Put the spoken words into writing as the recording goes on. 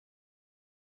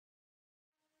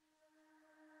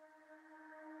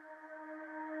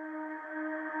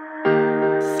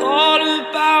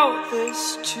about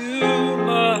this too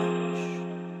much.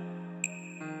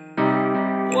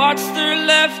 What's there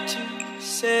left to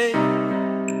say?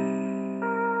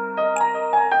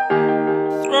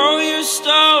 Throw your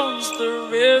stones the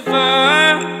river.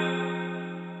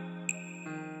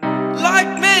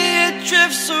 Like me it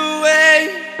drifts away.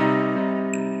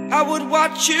 I would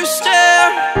watch you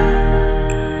stare.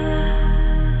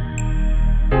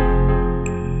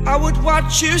 I would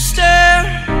watch you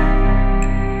stare.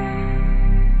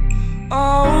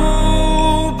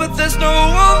 Oh, but there's no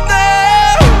one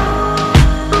there.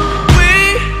 We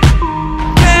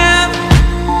can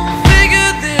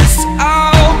figure this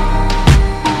out.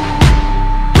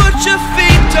 Put your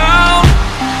feet down.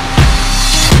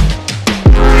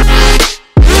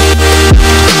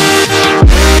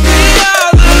 We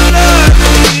are the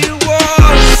lucky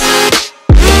ones.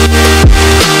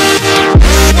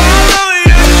 Swallow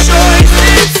your choice,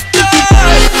 it's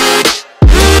done.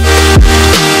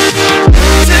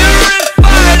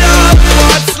 Terrified of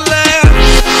what's left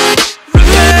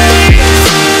remains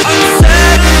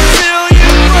unsaid until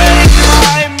you break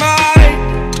my mind.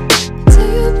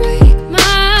 Till you break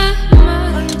my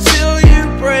mind. Until you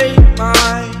break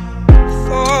my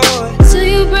thought. Till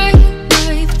you break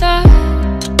my thought.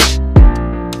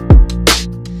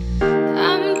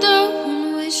 I'm throwing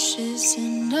wishes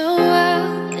in a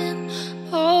well in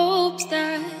hopes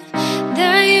that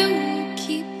you will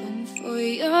keep them for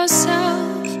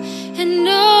yourself. And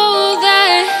know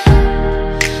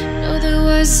there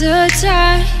was a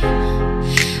time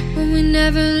when we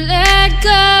never let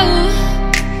go.